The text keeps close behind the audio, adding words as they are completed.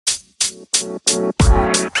So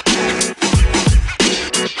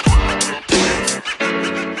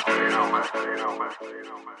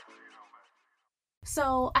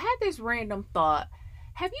I had this random thought.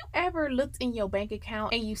 Have you ever looked in your bank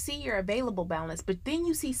account and you see your available balance, but then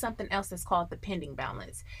you see something else that's called the pending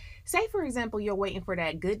balance? Say, for example, you're waiting for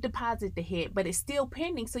that good deposit to hit, but it's still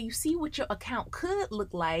pending. So you see what your account could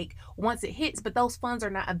look like once it hits, but those funds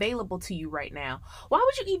are not available to you right now. Why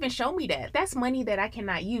would you even show me that? That's money that I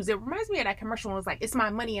cannot use. It reminds me of that commercial when it was like, it's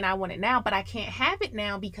my money and I want it now, but I can't have it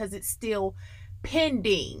now because it's still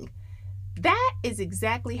pending. That is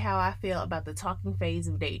exactly how I feel about the talking phase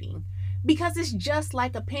of dating. Because it's just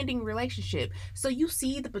like a pending relationship. So you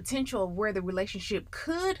see the potential of where the relationship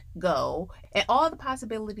could go and all the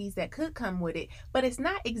possibilities that could come with it, but it's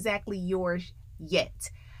not exactly yours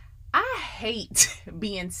yet. I hate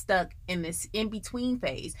being stuck in this in between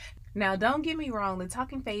phase. Now, don't get me wrong, the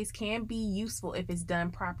talking phase can be useful if it's done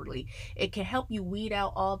properly. It can help you weed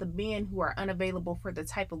out all the men who are unavailable for the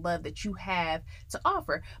type of love that you have to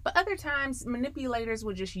offer. But other times, manipulators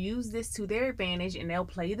will just use this to their advantage and they'll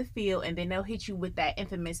play the field and then they'll hit you with that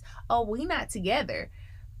infamous, oh, we not together.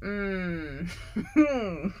 Let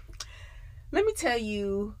me tell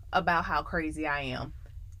you about how crazy I am.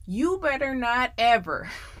 You better not ever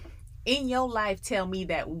in your life tell me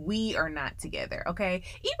that we are not together, okay?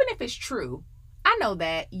 Even if it's true, I know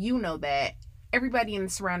that, you know that, everybody in the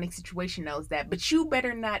surrounding situation knows that, but you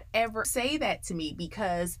better not ever say that to me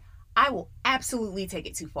because I will absolutely take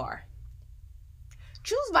it too far.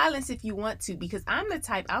 Choose violence if you want to, because I'm the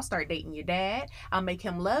type, I'll start dating your dad, I'll make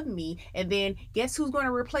him love me, and then guess who's going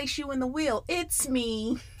to replace you in the wheel? It's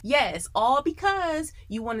me. Yes, all because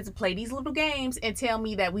you wanted to play these little games and tell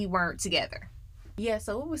me that we weren't together. Yeah,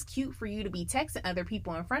 so it was cute for you to be texting other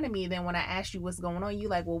people in front of me. Then when I asked you what's going on, you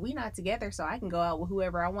like, well, we not together, so I can go out with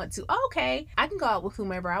whoever I want to. Okay, I can go out with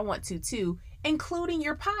whomever I want to too, including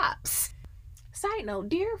your pops. Side note,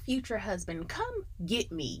 dear future husband, come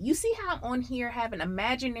get me. You see how I'm on here having an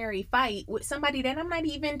imaginary fight with somebody that I'm not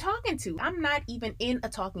even talking to. I'm not even in a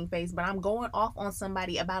talking phase, but I'm going off on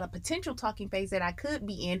somebody about a potential talking phase that I could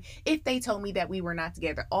be in if they told me that we were not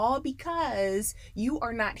together. All because you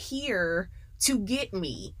are not here to get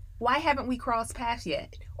me. Why haven't we crossed paths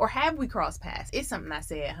yet? Or have we crossed paths? It's something I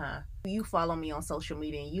said, huh? You follow me on social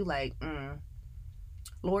media and you like,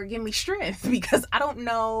 Lord, give me strength because I don't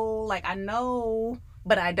know. Like, I know,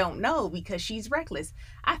 but I don't know because she's reckless.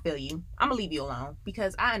 I feel you. I'm gonna leave you alone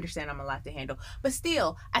because I understand I'm a lot to handle. But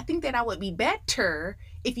still, I think that I would be better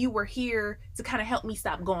if you were here to kind of help me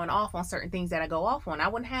stop going off on certain things that I go off on. I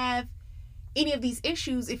wouldn't have any of these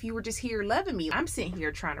issues if you were just here loving me. I'm sitting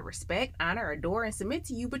here trying to respect, honor, adore, and submit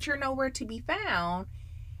to you, but you're nowhere to be found.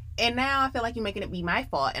 And now I feel like you're making it be my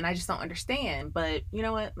fault, and I just don't understand. But you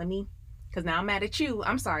know what? Because now I'm mad at you.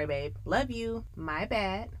 I'm sorry, babe. Love you. My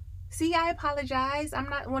bad. See, I apologize. I'm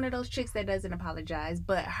not one of those chicks that doesn't apologize,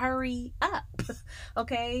 but hurry up,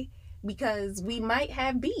 okay? Because we might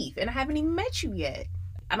have beef, and I haven't even met you yet.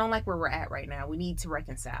 I don't like where we're at right now. We need to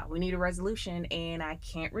reconcile. We need a resolution, and I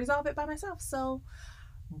can't resolve it by myself. So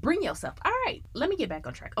bring yourself. All right, let me get back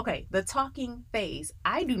on track. Okay, the talking phase.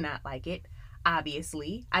 I do not like it.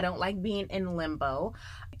 Obviously, I don't like being in limbo.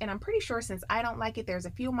 And I'm pretty sure since I don't like it, there's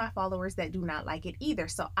a few of my followers that do not like it either.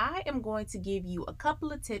 So I am going to give you a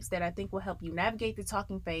couple of tips that I think will help you navigate the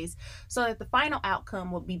talking phase so that the final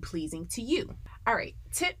outcome will be pleasing to you. All right,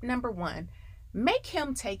 tip number 1, make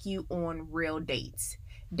him take you on real dates.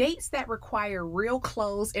 Dates that require real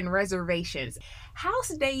clothes and reservations.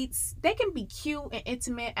 House dates, they can be cute and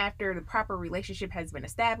intimate after the proper relationship has been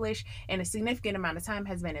established and a significant amount of time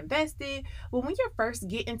has been invested. But when you're first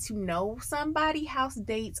getting to know somebody, house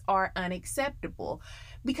dates are unacceptable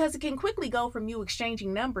because it can quickly go from you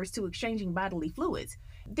exchanging numbers to exchanging bodily fluids.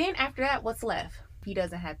 Then after that, what's left? If he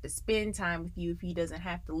doesn't have to spend time with you, if he doesn't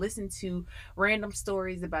have to listen to random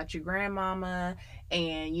stories about your grandmama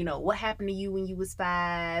and, you know, what happened to you when you was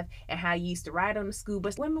 5 and how you used to ride on the school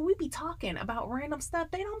bus. Women, we be talking about random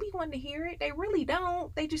stuff. They don't be wanting to hear it. They really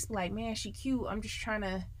don't. They just be like, man, she cute. I'm trying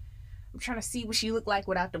to see what she look like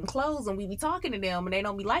without them clothes. And we be talking to them and they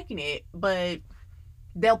don't be liking it. But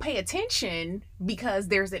they'll pay attention because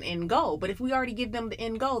there's an end goal. But if we already give them the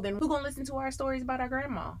end goal, then who gonna listen to our stories about our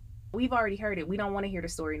grandma? We've already heard it. We don't want to hear the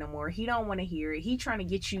story no more. He don't want to hear it. He trying to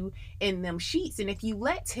get you in them sheets. And if you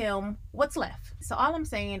let him, what's left? So all I'm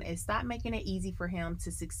saying is stop making it easy for him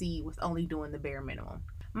to succeed with only doing the bare minimum.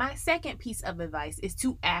 My second piece of advice is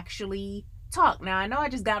to actually talk. Now, I know I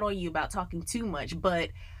just got on you about talking too much, but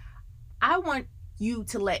I want you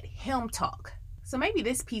to let him talk. So maybe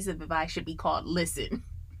this piece of advice should be called listen.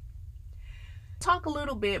 Talk a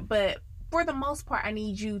little bit, but For the most part, I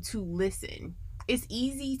need you to listen. It's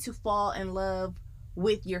easy to fall in love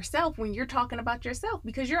with yourself when you're talking about yourself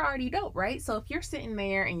because you're already dope, right? So if you're sitting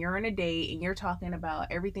there and you're on a date and you're talking about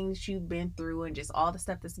everything that you've been through and just all the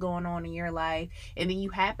stuff that's going on in your life, and then you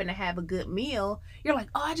happen to have a good meal, you're like,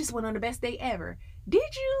 oh, I just went on the best date ever.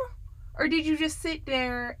 Did you? Or did you just sit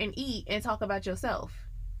there and eat and talk about yourself?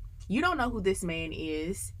 You don't know who this man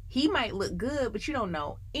is. He might look good, but you don't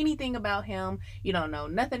know anything about him. You don't know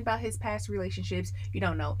nothing about his past relationships. You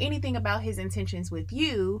don't know anything about his intentions with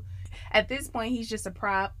you. At this point, he's just a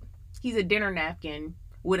prop. He's a dinner napkin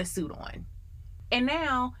with a suit on. And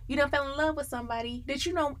now you done fell in love with somebody that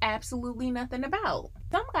you know absolutely nothing about.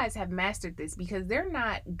 Some guys have mastered this because they're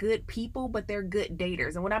not good people, but they're good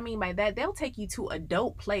daters. And what I mean by that, they'll take you to a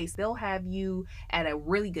dope place. They'll have you at a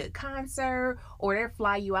really good concert, or they'll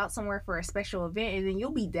fly you out somewhere for a special event, and then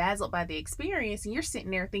you'll be dazzled by the experience, and you're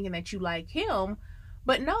sitting there thinking that you like him.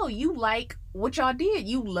 But no, you like what y'all did.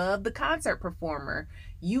 You love the concert performer.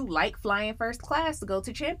 You like flying first class to go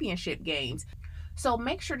to championship games. So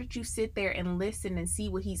make sure that you sit there and listen and see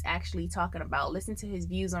what he's actually talking about. Listen to his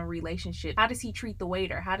views on relationships. How does he treat the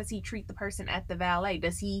waiter? How does he treat the person at the valet?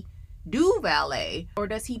 Does he do valet? Or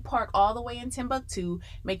does he park all the way in Timbuktu,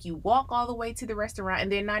 make you walk all the way to the restaurant,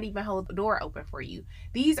 and then not even hold the door open for you?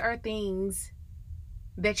 These are things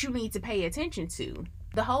that you need to pay attention to.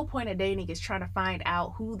 The whole point of dating is trying to find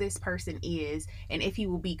out who this person is and if he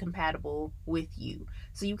will be compatible with you.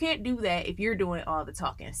 So you can't do that if you're doing all the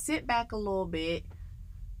talking. Sit back a little bit,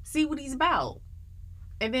 see what he's about,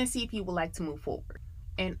 and then see if you would like to move forward.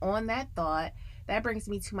 And on that thought, that brings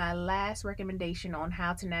me to my last recommendation on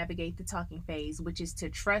how to navigate the talking phase, which is to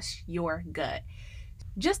trust your gut.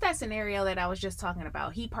 Just that scenario that I was just talking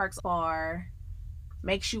about. He parks far,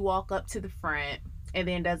 makes you walk up to the front, and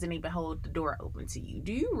then doesn't even hold the door open to you.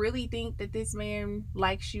 Do you really think that this man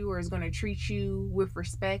likes you or is going to treat you with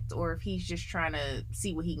respect, or if he's just trying to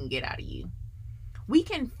see what he can get out of you? We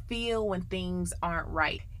can feel when things aren't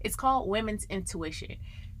right. It's called women's intuition.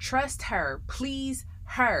 Trust her. Please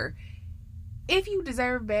her. If you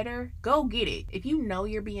deserve better, go get it. If you know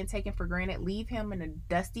you're being taken for granted, leave him in a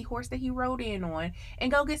dusty horse that he rode in on and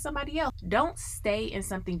go get somebody else. Don't stay in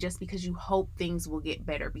something just because you hope things will get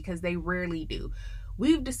better, because they rarely do.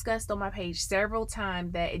 We've discussed on my page several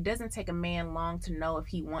times that it doesn't take a man long to know if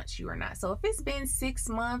he wants you or not. So if it's been 6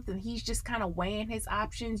 months and he's just kind of weighing his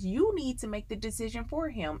options, you need to make the decision for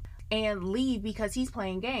him and leave because he's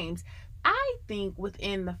playing games. I think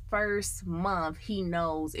within the first month, he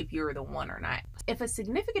knows if you're the one or not. If a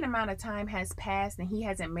significant amount of time has passed and he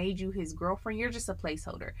hasn't made you his girlfriend, you're just a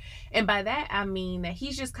placeholder. And by that, I mean that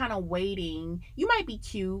he's just kind of waiting. You might be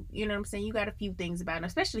cute, you know what I'm saying? You got a few things about him,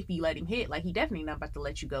 especially if you let him hit. Like, he definitely not about to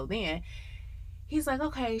let you go then. He's like,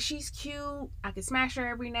 okay, she's cute. I can smash her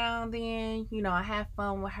every now and then. You know, I have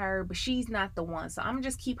fun with her, but she's not the one. So I'm going to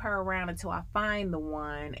just keep her around until I find the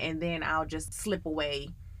one, and then I'll just slip away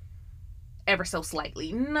ever so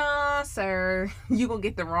slightly. Nah, sir, you're gonna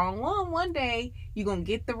get the wrong one day. You're gonna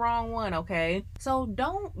get the wrong one, okay? So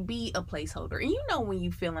don't be a placeholder. And you know when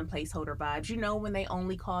you feeling placeholder vibes. You know when they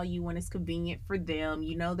only call you when it's convenient for them.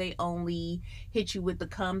 You know they only hit you with the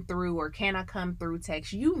come through or can I come through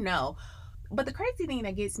text. You know. But the crazy thing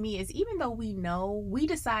that gets me is even though we know, we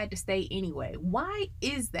decide to stay anyway. Why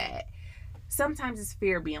is that? Sometimes it's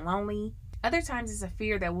fear of being lonely. Other times it's a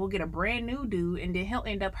fear that we'll get a brand new dude and then he'll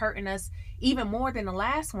end up hurting us even more than the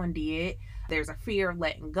last one did. There's a fear of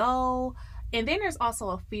letting go. And then there's also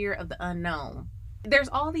a fear of the unknown. There's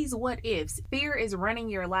all these what ifs. Fear is running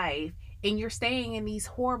your life and you're staying in these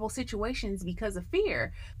horrible situations because of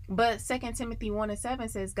fear. But 2 Timothy 1:7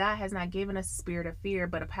 says God has not given us a spirit of fear,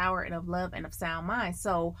 but a power and of love and of sound mind.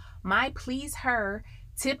 So my please her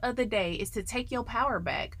tip of the day is to take your power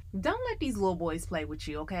back. Don't let these little boys play with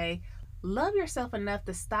you, okay? Love yourself enough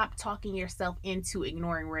to stop talking yourself into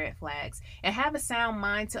ignoring red flags and have a sound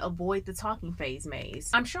mind to avoid the talking phase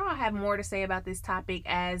maze. I'm sure I'll have more to say about this topic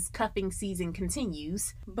as cuffing season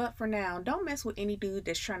continues. But for now, don't mess with any dude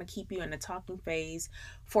that's trying to keep you in the talking phase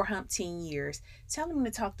for umpteen years. Tell him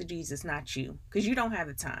to talk to Jesus, not you, because you don't have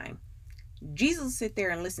the time. Jesus will sit there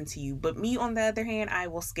and listen to you, but me, on the other hand, I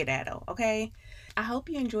will skedaddle, okay? I hope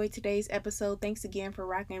you enjoyed today's episode. Thanks again for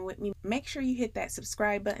rocking with me. Make sure you hit that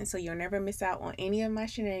subscribe button so you'll never miss out on any of my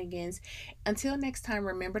shenanigans. Until next time,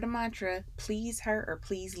 remember the mantra, please her or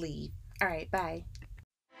please leave. All right, bye.